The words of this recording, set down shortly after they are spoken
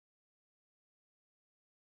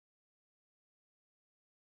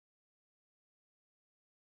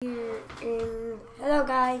Hello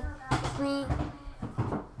guys, it's me,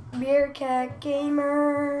 meerkatgamer.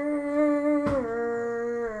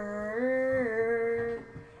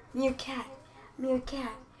 Meerkat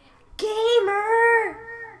gamer.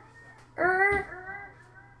 Er,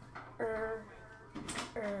 er,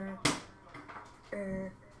 er,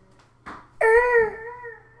 er, er.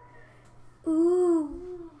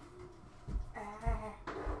 Ooh.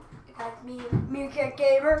 That's me, Meerkat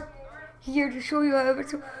Gamer, here to show you a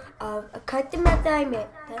episode of a custom assignment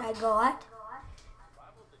that I got.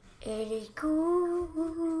 It is cool.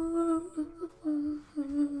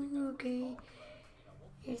 Okay.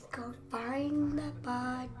 It's called Find the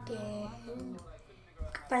Button.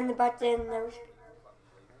 Find the button.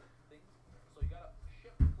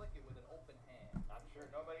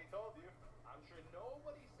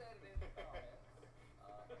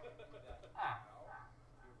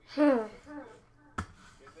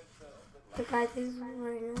 So guys, this is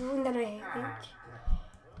one that I hate.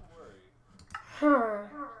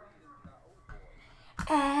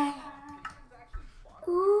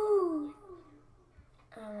 Ooh.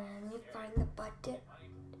 Let me find the button.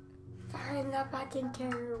 Find the button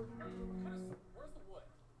too.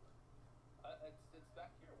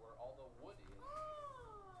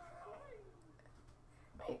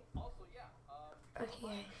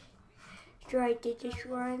 Okay. So I did this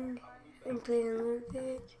one and played a little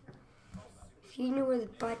bit. So you know where the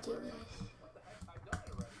button is.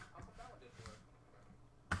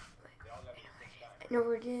 I know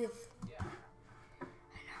where it is.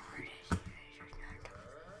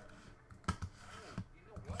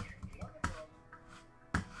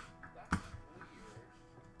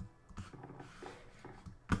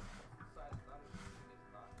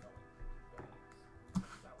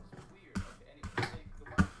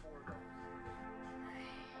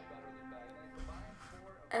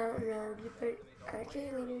 I don't know, but actually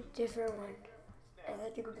I made a different one. I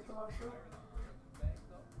had to go to the washroom.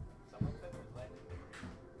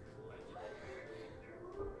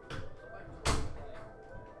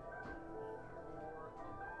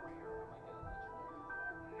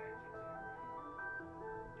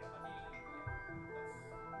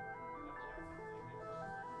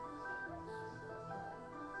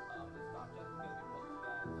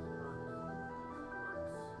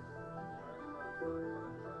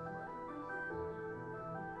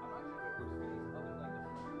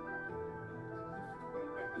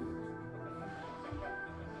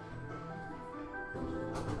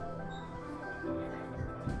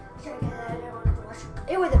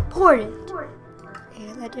 It was important.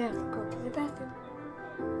 And I did have to go to the bathroom.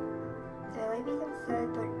 So I might be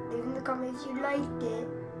upset, but leave in the comments you liked it,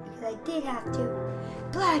 because I did have to.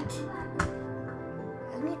 But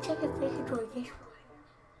let me check if they can enjoy this one.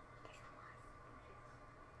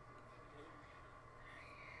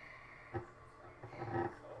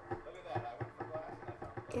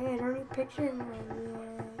 Yeah, I don't need picture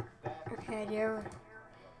mine yet. Okay, I do.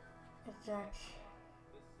 That sucks.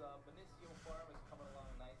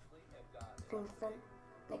 Instant,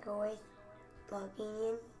 like always, logging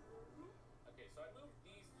in. Okay, so I moved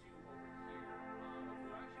these two over here. If we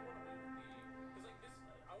actually want to move because like this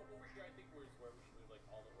over here, I think is where we should move like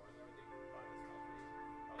all the ores and everything by the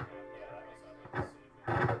smelteries. Okay, yeah, that makes sense.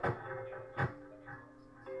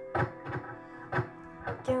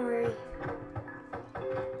 Don't worry.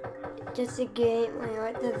 Just a game. Wait,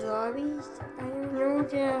 what? The zombies? I don't know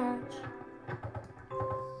that.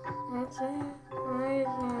 That's it. What is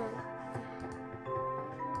that?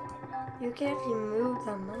 You can actually move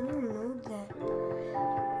them. I didn't know that.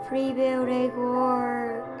 Free build, egg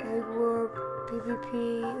war, PvP,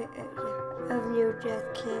 of new death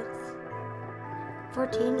kits.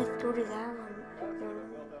 14, let's go to that one.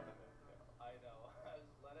 I know.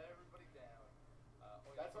 Let everybody down.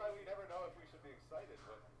 That's why we never know if we should be excited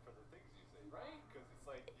for the things you say, right? Because it's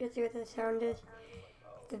like. You see what the sound is?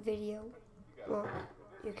 The video. Well,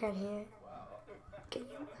 you can't hear it. Can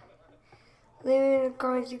you? Leave it in the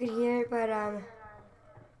comments, you can hear it, but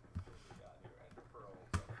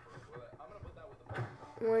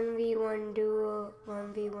 1v1 duel,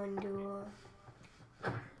 1v1 duel.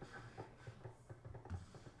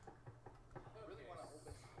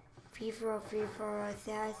 Free for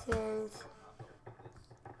assassins.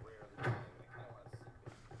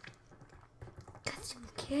 Custom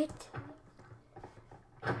kit.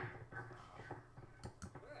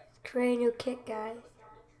 Create a new kit, guys.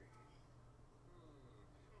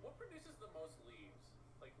 What produces the most leaves?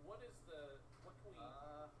 Like, what can we...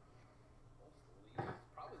 most leaves?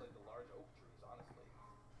 Probably like the large oak trees, honestly.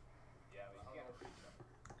 Yeah, but you can't reach them.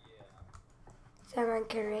 Yeah. Someone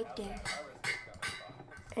can right there.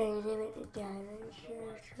 And name it the diamond.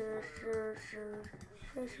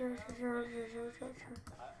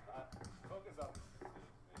 Focus on the maybe.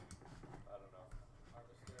 I don't know.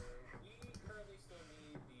 Harvester. We currently still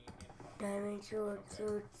need the imposter. Diamond sword.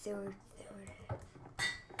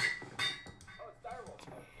 Oh, it's direwolf.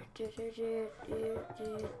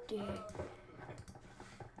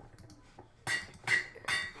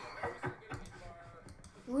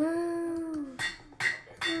 Woo!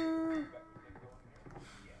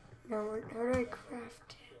 Now, how do I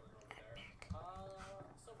craft it?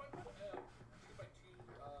 So if I put 2 by 2,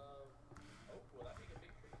 oak, will that make a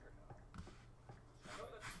big tree or no? I know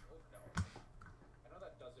that's oak, no. I know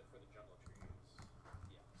that does it for the jungle trees.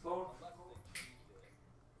 Yeah. Slow. Unless they changed it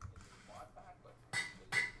in the mod pack, but. You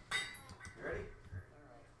ready? Alright.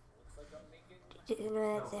 Looks like I'm making. Didn't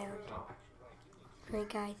know that sound. Alright,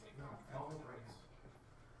 guys. No, all the rings.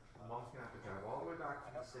 Mom's gonna have to drive all the way back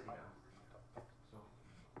to the city now. So,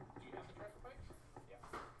 Do you have the transfer pipe? Yeah.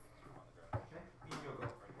 On the drive. okay, you'll go.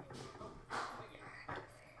 Thank you.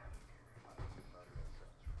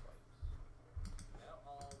 Now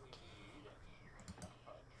all we need is one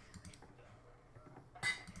pipe. There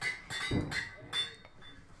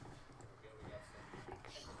we go, we got some. Do we have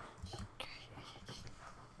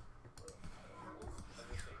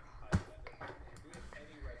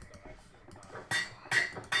any redstone? I assume not.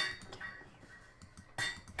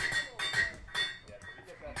 Yeah, can we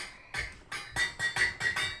get that?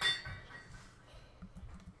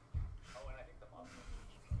 Oh, and I think the mob.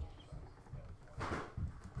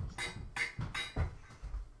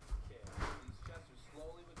 Okay, these chests are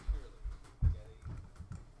slowly but surely getting.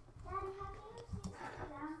 What do I put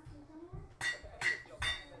gelatinous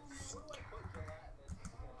slime?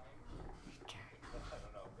 I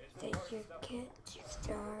don't know. It's Take your kit to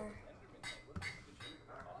star. Enderman thing. What is this?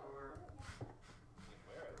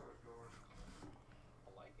 Wear it. I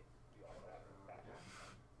like it. We all have it.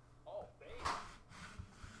 Oh, babe.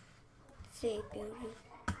 Say beauty.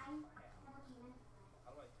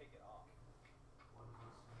 How do I take it off?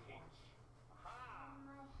 H. Aha!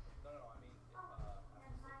 No, I mean, there we go.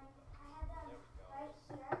 Oh, yeah. Oh, that looks good.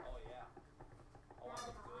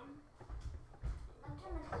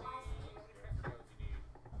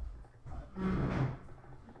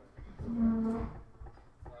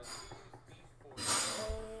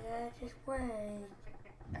 That is way.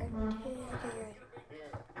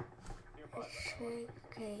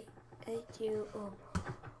 Okay, I do. Oh,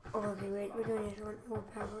 okay, wait, we're doing this one. Oh,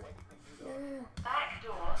 power. Yeah. Back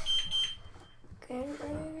door. Okay, I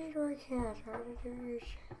need or can't. How to do this?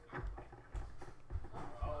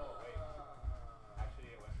 Oh, wait. Actually,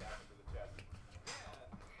 it went down into the chest.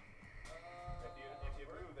 If you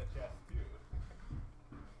move the chest, too.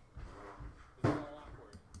 This is all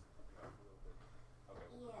awkward. Okay.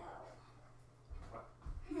 What?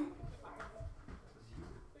 Look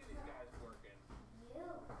at these guys working.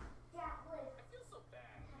 I feel so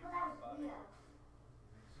bad. Dude,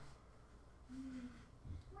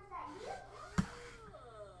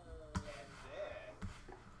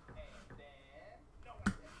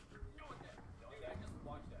 I just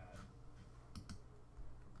watched that.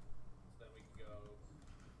 So then we can go.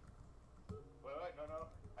 Wait, no.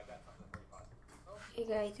 I got something for you, Posse. Hey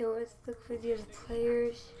guys, so let's look for the other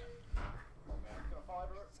players. Oh man, it's gonna fall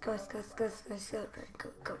everywhere.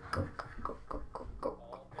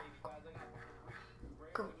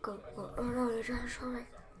 Go. Go. Oh no, they're trying to show me.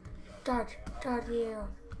 Dodge the arrow.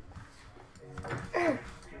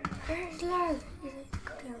 There's lag.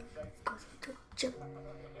 Go down. Go. Jump.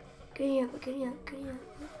 Get up.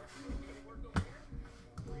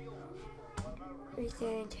 Reset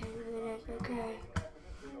in 10 minutes, okay.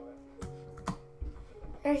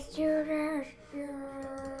 Let's do this. Yeah.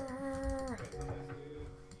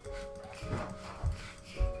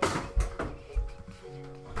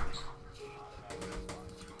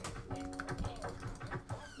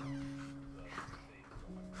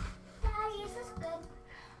 Daddy, is this good?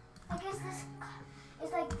 I guess this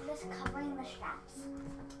is like this covering the straps.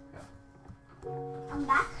 I'm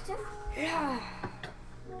back too. Yeah.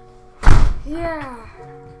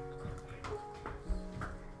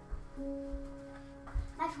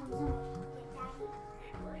 My phone's on. Daddy.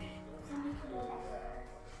 Somebody can do this.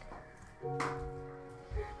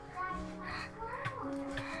 Daddy, my phone.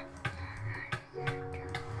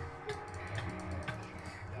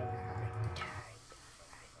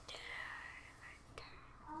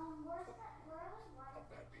 Where was one?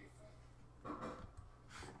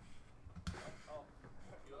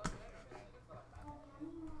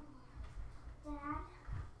 Dad?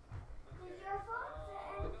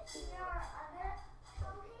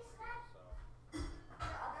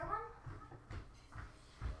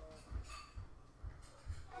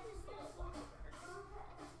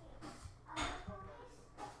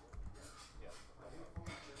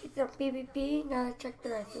 PvP. Now let's check the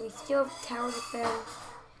rest. So we still have tower defense.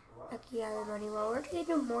 Lucky Island money. Well, we're gonna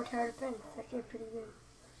do more tower defense. That's actually pretty good.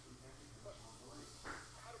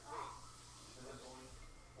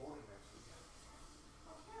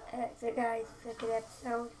 So guys, second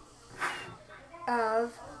episode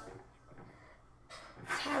of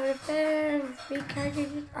tower defense because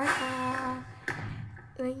it is awesome.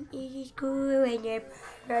 When it is cool when you're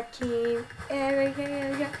part of team, everything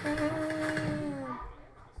is awesome.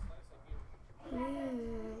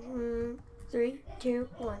 3, 2,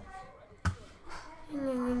 1.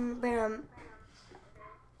 But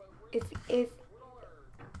if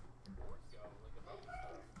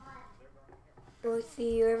we'll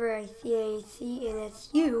see whoever I see and it's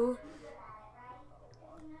you,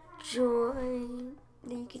 join.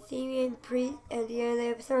 Then you can see me at the end of the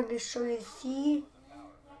episode. I'm gonna show you the seed,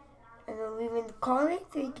 and I'll leave in the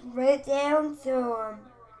comments so you can write it down. So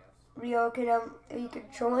we all can you can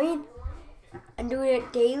join. I'm doing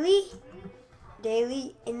it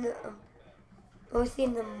daily in the mostly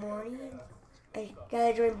in the morning. I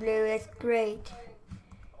gotta join blue. That's great.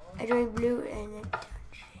 I joined blue and then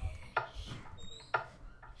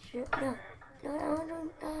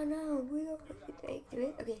no, we don't do it.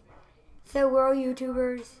 Okay, so we're all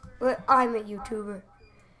YouTubers. Well, I'm a YouTuber.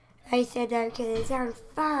 I said that because it sounds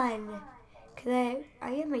fun. Cause I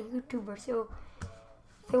am a YouTuber. So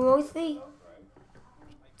mostly,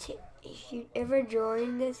 if you ever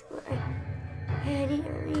join this, I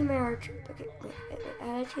need my archer. Okay, wait,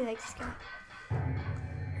 I actually like this guy.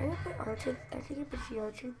 I'm gonna put archer. I'm gonna put the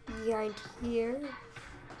archer behind here.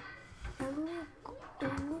 Look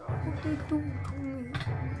what they do to me.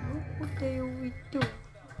 Look what they always do.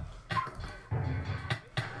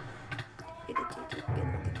 Get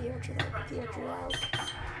the archer out.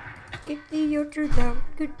 Get the archers out.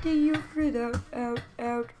 Get the archers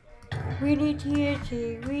out. We need TNT.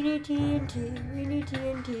 We need TNT. We need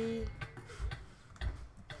TNT.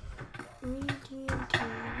 We need TNT.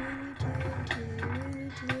 We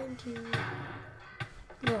need TNT.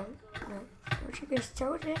 No. Aren't you gonna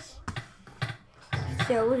sell this?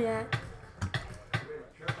 Sell that.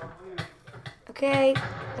 Okay,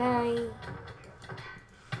 bye.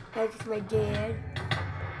 That's my dad.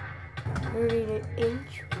 We're in an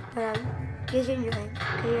inch, but it's annoying.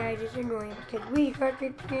 Okay, guys, it's annoying because we got the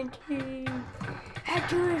TNT. I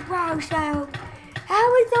do it wrong style.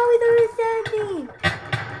 How is always understanding?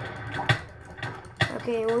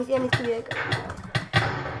 Okay, well, the end is gonna be like,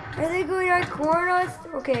 are they going to corn us?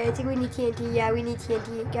 Okay, I think we need TNT. Yeah, we need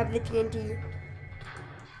TNT. Grab the TNT.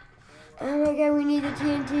 Oh my god, we need the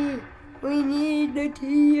TNT. We need the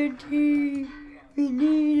TNT. We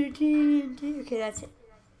need the TNT. Okay, that's it.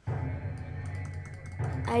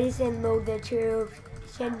 I just unload the troops.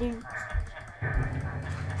 Sending.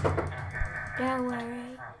 Don't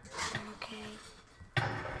worry. Okay.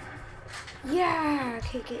 Yeah.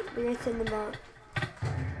 Okay. We're gonna send them out.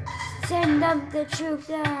 Send them the troops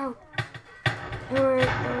out. Alright,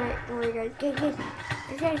 guys. Okay.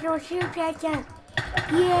 There's no troops right there.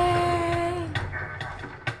 Yay!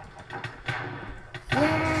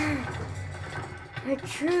 Yeah! My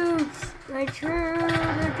troops are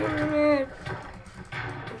doing it!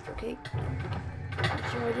 It's okay.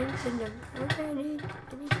 So I didn't send them. Okay, I need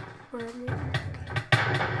more of them.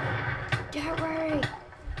 Okay. Don't worry!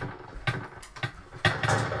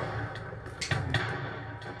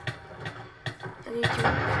 I need to.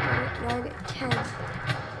 Now I get 10.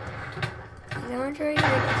 Now I'm trying to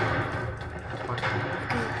get 10. Okay.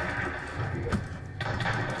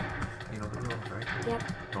 You know the rules, right? Yep.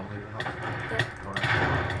 Don't leave the house. Yep. Alright.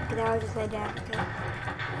 Okay, that was just my dad. Okay.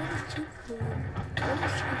 What is cheap food? What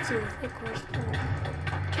is cheap food? Good question.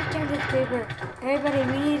 Take down this creeper. Everybody,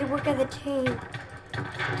 we need to work as a team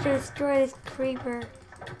to destroy this creeper.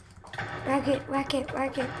 Whack it.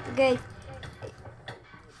 Okay.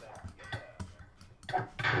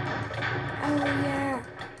 Oh yeah.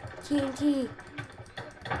 TNT.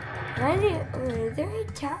 Is there a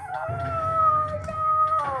tower?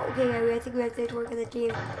 No. Okay, I think we have to work as a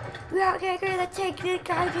team. Okay, let's take this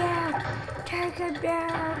guy down. Take him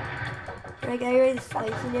down. Like, I was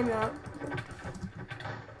slicing him out.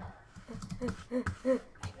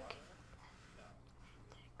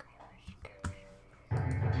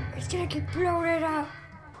 It's gonna keep blowing it up.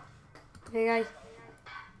 Okay, guys.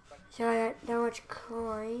 So I got that much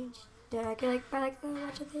coins that I can buy so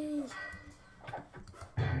much of these.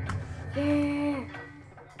 Yeah.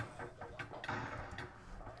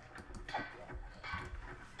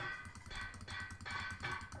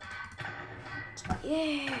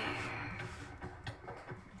 Yeah.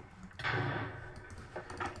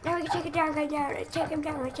 Now we can take it down, guys. Let's take him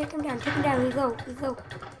down. He's low.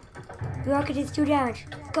 The rocket is 2 damage.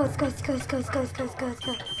 Let's go.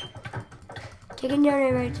 Take him down,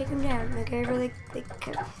 everybody. Take him down. Okay, everybody,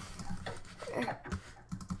 okay,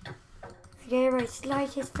 everybody,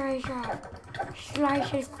 slice his face off. Slice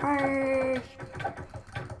his face.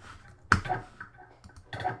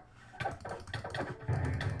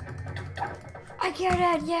 I get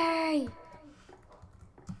it, yay!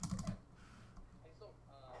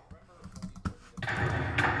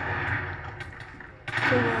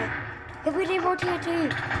 If we need more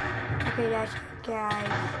TNT. Okay, that's it, guys.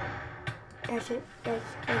 That's it.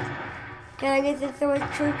 Okay, I guess it's so much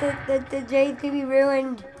truth that the day's gonna be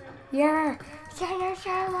ruined. Yeah. Send us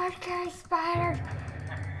so much, guys, spiders.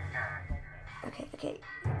 Okay.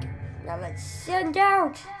 Now let's send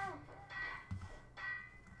out.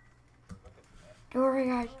 Don't worry,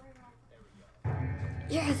 guys.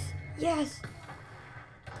 Yes.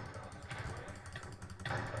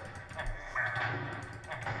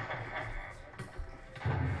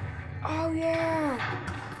 Oh yeah.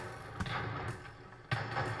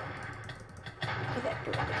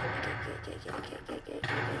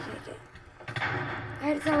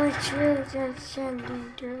 That's always true.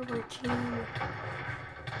 Sending turbo team.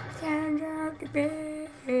 Send out the bed.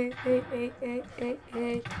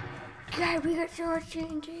 God, we got so much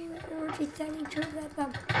TNT. We're just sending troops at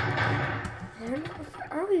them. I don't know.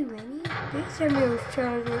 Are we ready? They send me those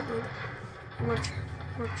challenges. Much.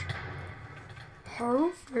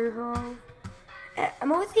 How?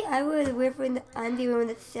 Mostly I was with when I'm the one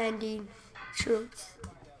that's sending troops.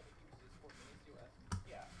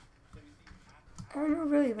 I don't know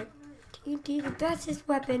really, but TNT the bestest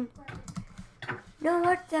weapon. No,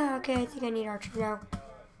 what the? Okay, I think I need archers now.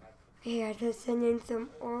 Okay, I just send in some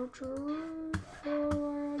archers.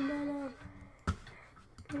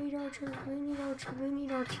 We need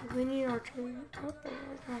archers. Oh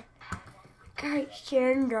my god. Guys,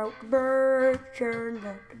 send out the bird.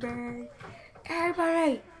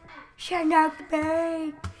 Everybody, send out the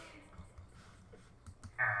bird.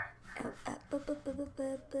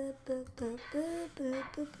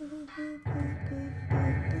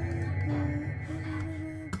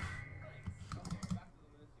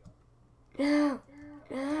 No,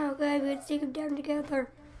 guys, let's take them down together.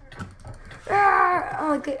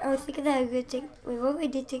 Oh, good. I was thinking that I was gonna take. Wait, what if I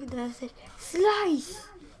did take that? I said, slice!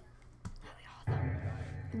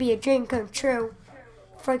 It'd be a dream come true.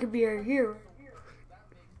 If I could be a hero.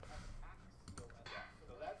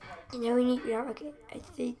 And now we need. Okay. I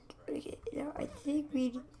think we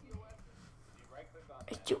need.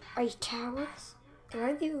 Do ice towers. Am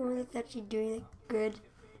I the only one that's actually doing it good?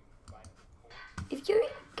 If you're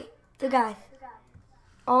okay, so guys,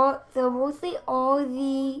 mostly all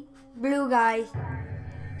the blue guys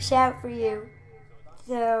shout for you.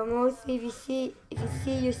 So mostly if you see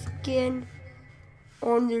your skin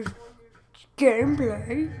on this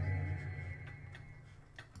gameplay,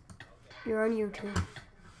 you're on YouTube.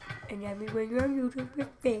 And that means when you're on YouTube with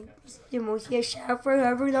things, you mostly a shout for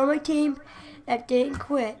whoever's on my team that didn't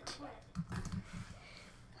quit.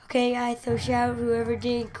 Okay guys, so shout whoever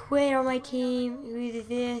didn't quit on my team. Who is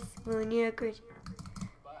this? But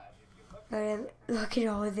look at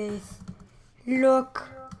all this. Look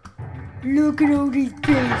at all these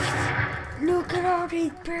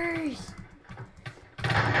beasts.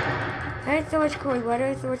 I had so much coin. Why do I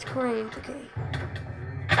have so much coin? Okay.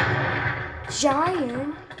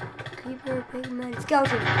 Giant. Creeper, big man.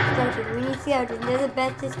 Skeleton. We need skeleton. They're the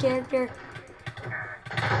bestest character.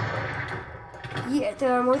 Yeah,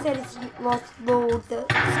 so I most had lost loads of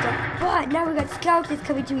stuff. But now we got skeletons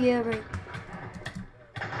coming to you, right?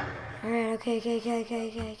 Alright, okay.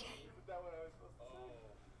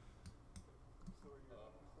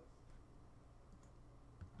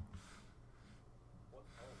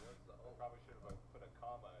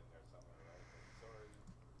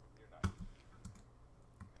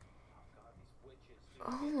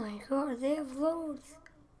 Oh my god, they have loads.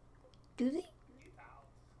 Do they?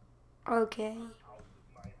 Okay.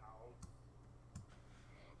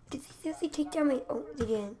 Did they seriously take down my... Oh, they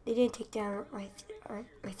didn't. They didn't take down my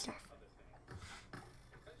stuff.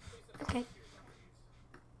 Okay.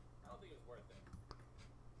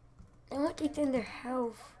 I want to take down their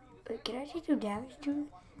health. Wait, can I actually do damage to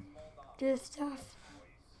the stuff?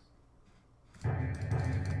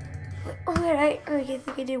 Wait, oh, right. I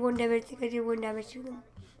think I did 1 damage. to them.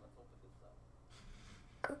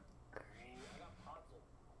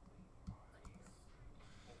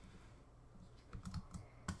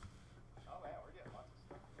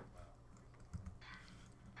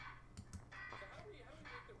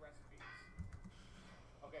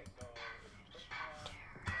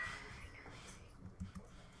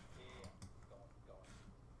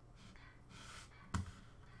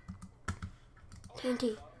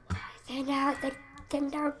 TNT. Send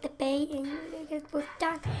out the bait and you get both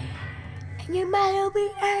done. And your mother will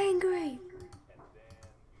be angry.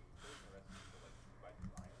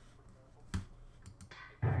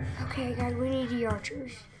 Okay, guys, we need the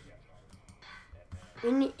archers.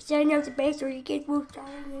 We need send out the base or you get moved down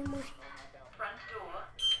and more.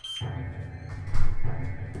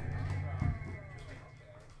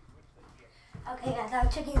 Okay, guys, I'm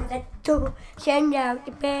checking the door. Send out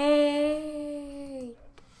the bait.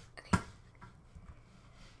 Okay.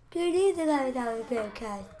 Good is another good,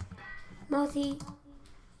 guys. Mousy,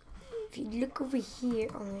 if you look over here,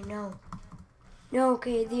 oh no. No,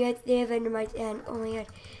 okay, they have Endermites and oh my god.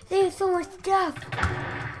 They have so much stuff!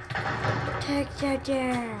 Take that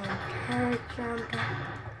down. Take them down.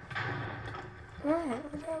 What?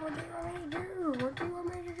 What do you want me to do? What do you want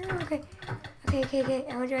me to do? Okay. Okay.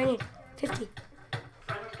 How much do I need? 50.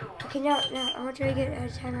 Okay, now, how much do I get at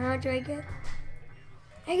a time? How much do I get?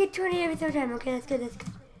 I get 20 every single time. Okay, that's good.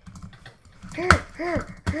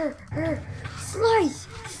 Slice!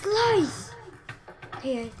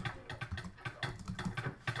 Okay,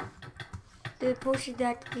 the portion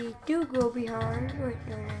that we do go behind. Wait,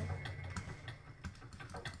 no.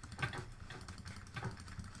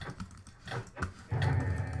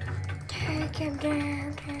 Take him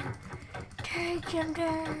down.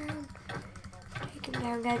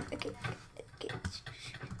 Guys. Okay.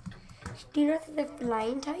 Do you know the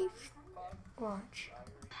flying types? Watch.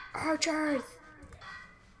 Archers!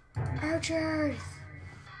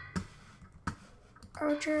 Am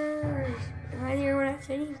I the only one that's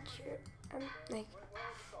saying shit? I'm like,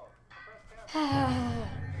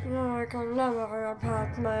 no, I can never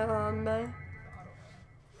pass my army.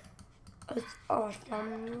 It's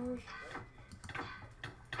awesome.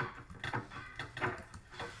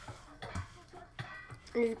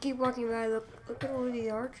 And if you keep walking by, look at all the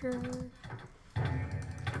archers.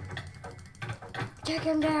 Take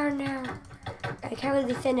him down now. I can't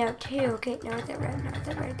really send out two. Okay, now it's that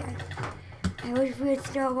red guy. I wish we had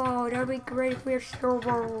snowball. That would be great if we had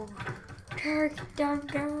snowball. Take them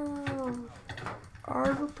down.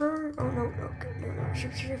 Armor bird. Oh no.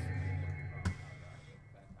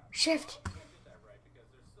 Shift.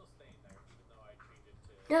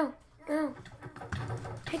 No.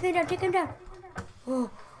 Take them down. Oh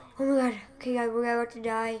my god. Okay, guys, we're about to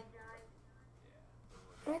die.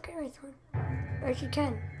 Can I grab my sword? I actually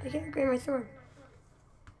can. I can't grab my sword.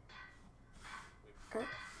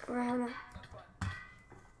 How not?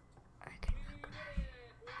 I cannot grab.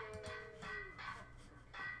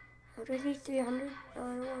 How do I need 300? I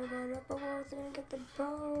don't want to go up a wall. I'm gonna get the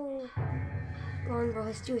bow. Longbow.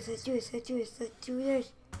 Let's do this.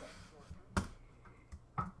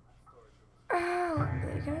 Oh,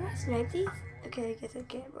 wait, can I not snipe these? Okay, I guess I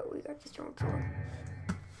can't, but we got the strong sword.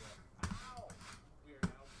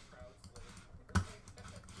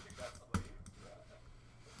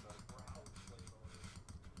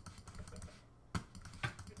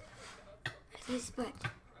 This butt.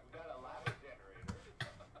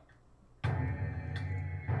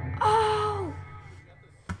 Oh!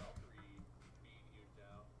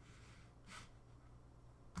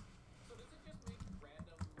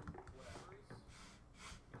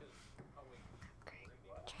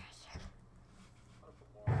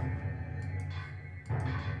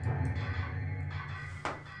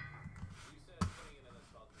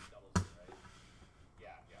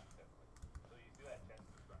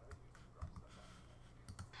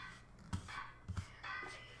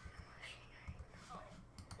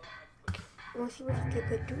 We'll see what he can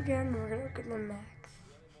put 2 down and we're gonna look at the max.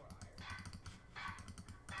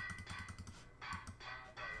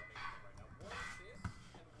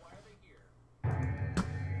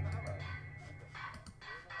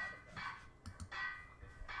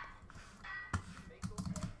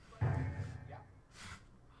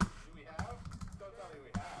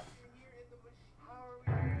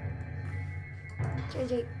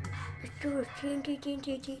 TNT. Let's do it.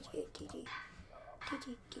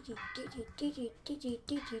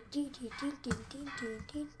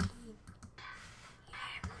 TNT.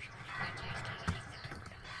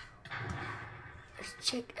 Let's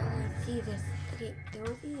check. I want to see this. Okay, there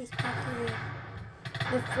will be this path to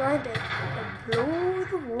the front and blow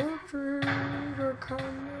the waters are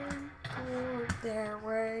coming toward their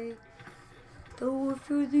way. Those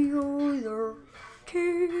are the other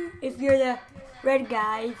two. If you're the red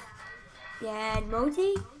guys, yeah, and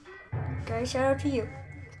Mosey. Okay, shout out to you.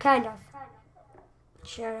 Kind of.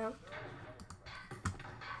 Shout out.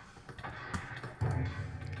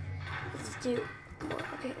 Let's do more.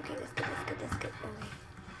 Okay, that's good. Okay.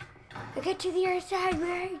 We'll get to the other side,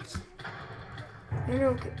 right? No,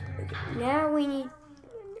 okay. Now we need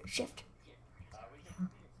shift.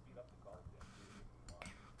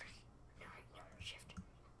 Shift.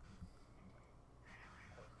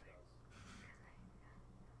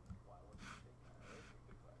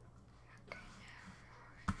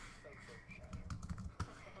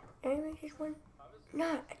 Anyway, this one. No,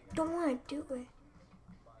 I don't want to do it.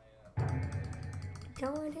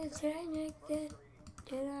 Don't want to. Did I make that?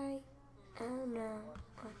 Did I? I don't know.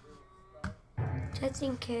 Just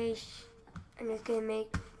in case, I'm just gonna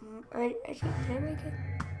make. Actually, did I make it?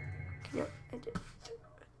 No, I did.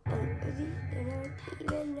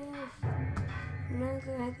 Even now. Now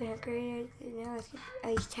that I have the upgrade, now let's get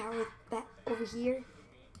ice tower back over here.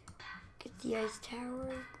 Get the ice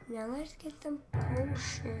tower. Now let's get some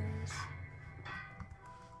potions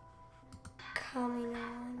coming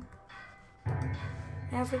on.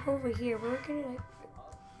 Now if we go over here, we're gonna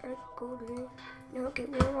go over here. No, okay,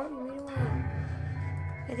 we don't want you.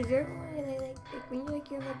 But if you're like when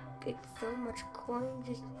you have like so much coin,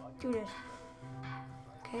 just do this.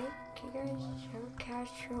 Okay, guys, show cash,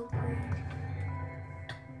 show bridge.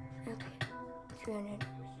 Okay, 300.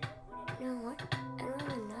 You know what? I don't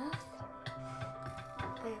have enough.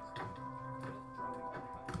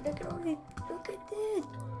 Look at all these. Look at this.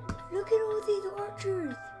 Look at all these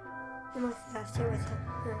archers. I must have stay with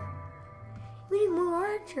him. We need more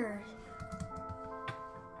archers.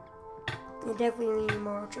 We definitely need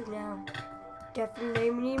more archers now. Definitely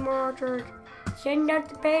we need more archers. Send out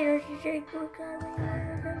the bears.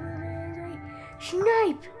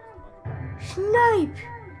 Snipe! Snipe!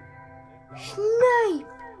 Snipe!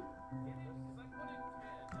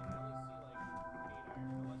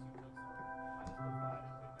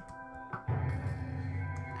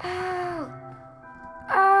 Ow!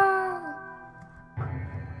 Ow!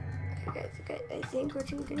 Okay, guys, I think we're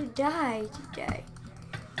gonna die today.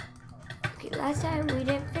 Okay, last time we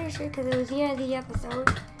didn't finish it because it was the end of the episode.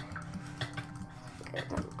 Okay,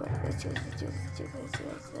 let's do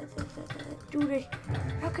this.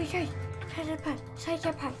 Okay, side that path, side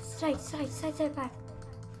that path, side that path.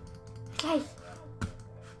 Guys.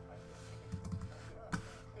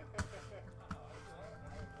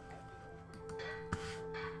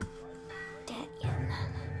 Dad and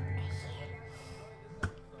Mama are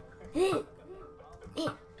here.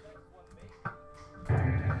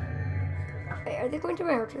 Wait, are they going to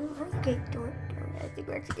my house? Okay, don't. I think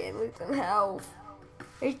we're actually gonna lose some health.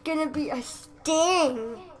 It's gonna be a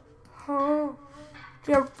sting. Huh?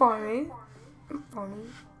 I'm funny. I'm funny.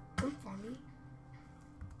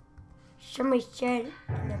 Somebody said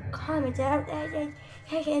in the comments that I'm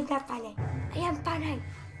not funny. I am funny.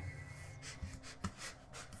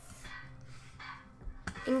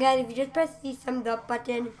 And guys, if you just press the thumbs up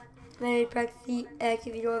button, then you press the X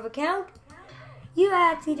if you don't have an account, you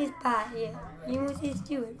actually just buy it. You must just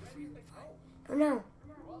do it. Oh no.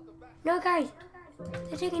 No, guys.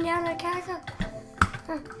 They're taking down our castle.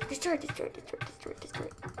 Destroy.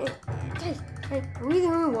 Guys, are we the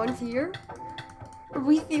only ones here? Are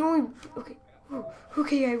we the only... Okay.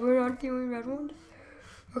 Okay, guys, we're not the only red ones.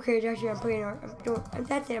 Okay, actually, I'm putting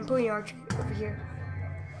I'm putting archers over here.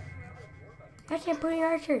 Actually, I'm putting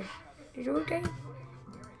archers. Is it okay?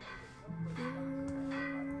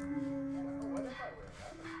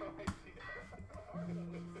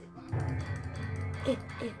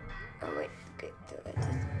 Oh, wait. Okay, so let's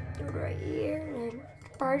just do it right here. And then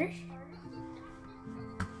spiders.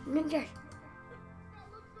 Ninjas.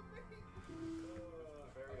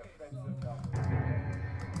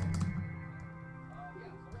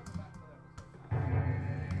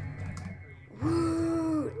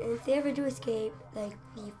 Woo! And if they ever do escape, like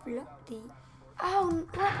the oh,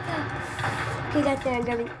 what the? Okay, that's it. I'm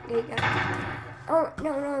gonna. Oh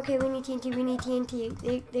no, okay. We need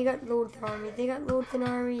TNT. They got loads of armies.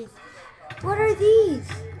 What are these?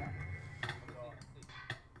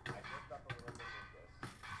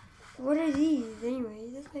 What are these anyway?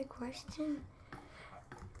 That's my question.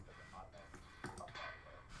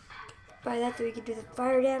 By that, so we can do the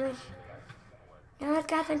fire damage. Now let's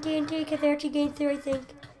got some TNT because they actually gained through, I think.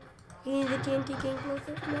 Getting the TNT gain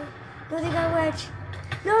closer. No, they got wedge.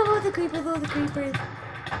 No, load the creepers.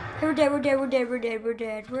 We're dead.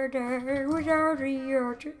 We're sorry,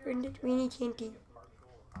 Archer. We need TNT.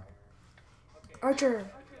 Archer.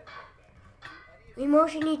 We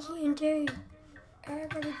mostly need TNT. I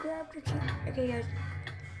gotta grab the TNT. Okay, guys.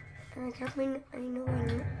 Alright, got me. I know.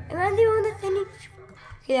 Am I the one that's finished?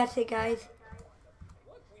 Okay, that's it, guys.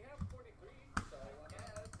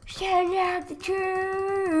 Send out the troops.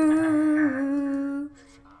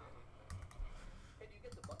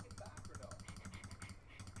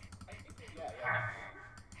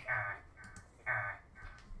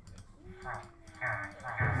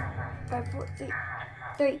 5, 4,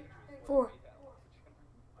 3, 4.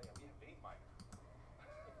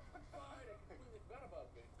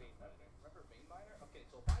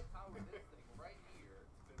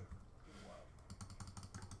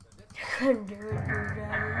 Couldn't do it,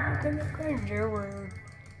 dude. Couldn't do it.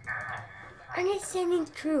 I need sending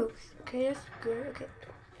troops. Okay, that's good.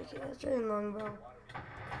 Okay, that's really long, bro.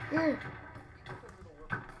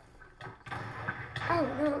 Oh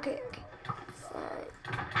no. Okay. Fine.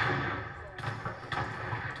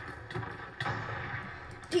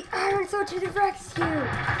 The Iron Sword to the rescue!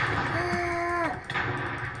 Ah!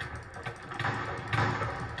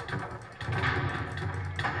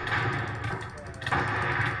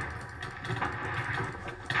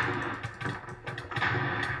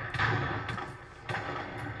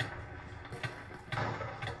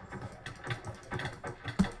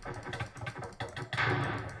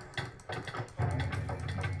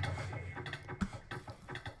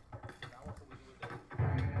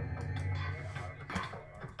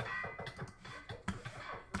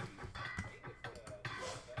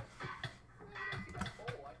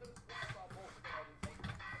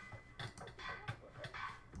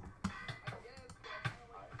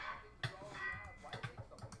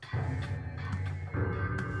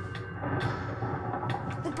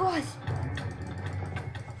 The boss!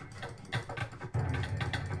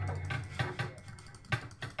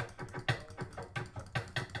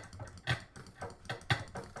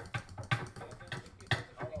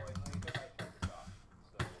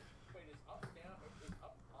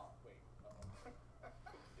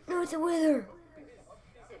 No, it's a wither!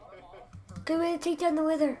 Good way to take down the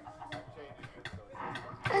wither!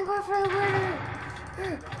 I'm going for the wither!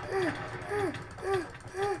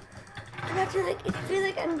 And I feel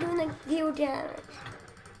like I'm doing like 0 damage.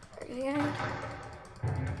 Okay, guys?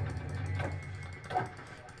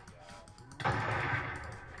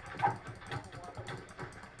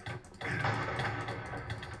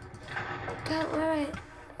 Got right.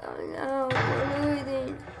 Oh no, we're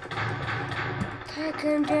losing. Take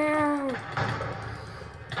him down.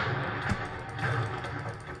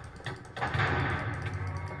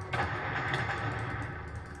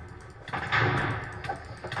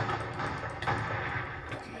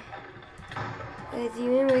 Guys, you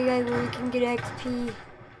remember guys when we can get XP?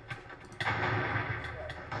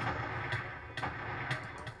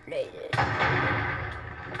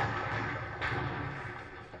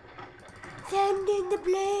 Send in the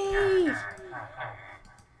blaze!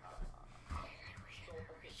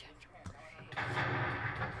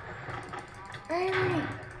 Alright.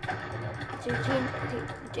 So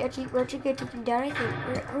actually, we're actually gonna take him down, I think.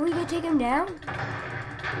 Are we gonna take him down?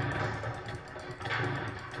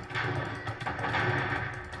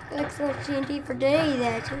 Looks like TNT for days,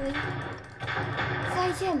 actually.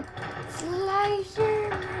 Slice him! Slice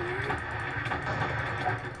him!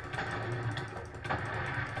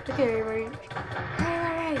 Okay, everybody.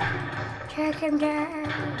 Alright. Take him down.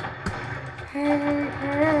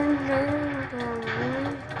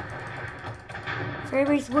 If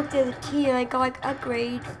everybody's looked at the key, like got like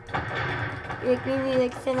upgrades. Like maybe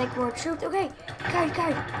like send like more troops. Okay,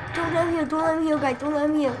 guys, don't let him heal, guys, don't let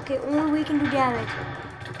him heal. Okay, only we can do damage.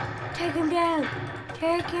 Take him down, guys.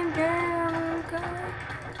 Take him down.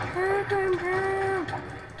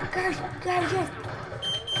 Guys, yes.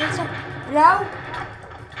 Hello?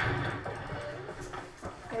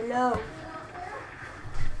 Hello.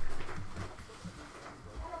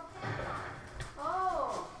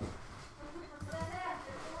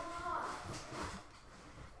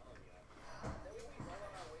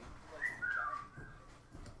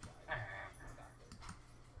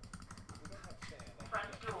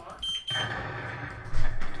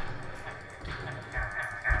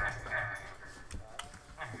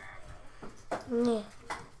 Yeah.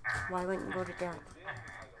 Why wouldn't you go to Dad?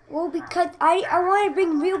 Well, because I wanted to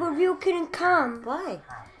bring Rio, but Rio couldn't come. Why?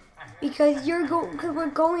 Because because we're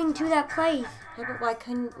going to that place. Yeah, but why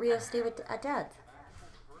couldn't Rio stay with Dad?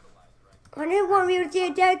 I didn't want Rio to stay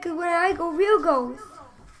at Dad because when I go, Rio goes.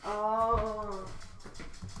 Oh.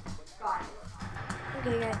 Got it.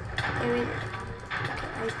 Okay, guys. Anyway,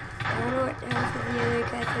 I don't know what else is the other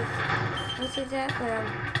guys is that, but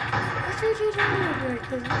let's try to do it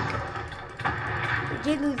because we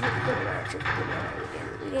did lose it.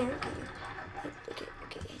 We didn't. Okay.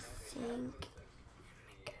 I think.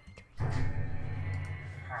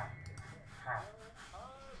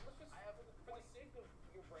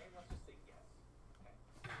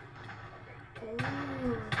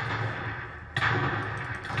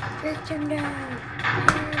 Break him down.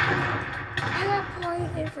 I got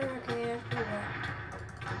poison for okay, that's pretty bad.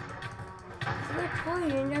 get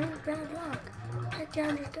poisoned. I'm bad luck. Check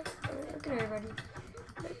down the stuff. Look at everybody.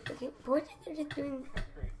 Okay, poison, they're just doing.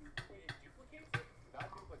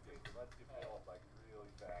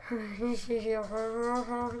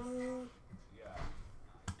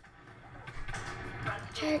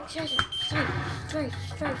 Strike.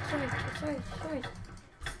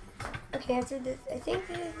 Okay, after this, I think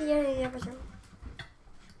this is the end of the episode.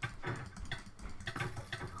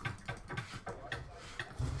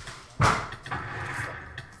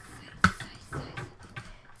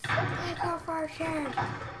 Like off our chance.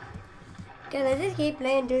 Okay, let's just keep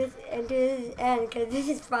playing to this end because this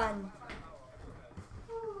is fun.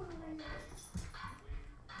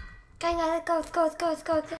 Okay, let's go.